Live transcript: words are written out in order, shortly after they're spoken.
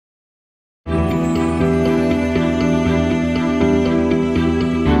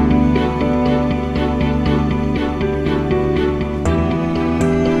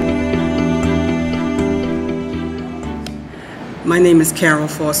name is Carol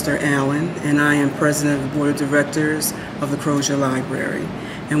Foster Allen, and I am president of the board of directors of the Crozer Library.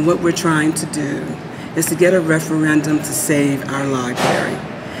 And what we're trying to do is to get a referendum to save our library.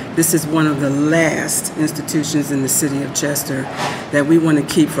 This is one of the last institutions in the city of Chester that we want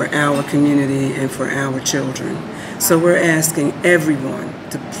to keep for our community and for our children. So we're asking everyone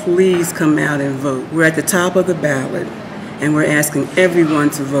to please come out and vote. We're at the top of the ballot, and we're asking everyone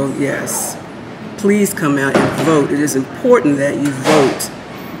to vote yes. Please come out and vote. It is important that you vote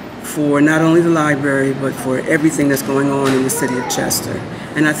for not only the library, but for everything that's going on in the city of Chester.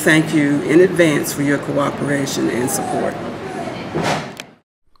 And I thank you in advance for your cooperation and support.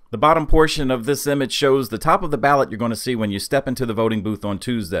 The bottom portion of this image shows the top of the ballot you're going to see when you step into the voting booth on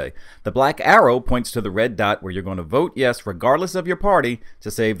Tuesday. The black arrow points to the red dot where you're going to vote yes regardless of your party to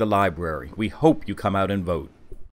save the library. We hope you come out and vote.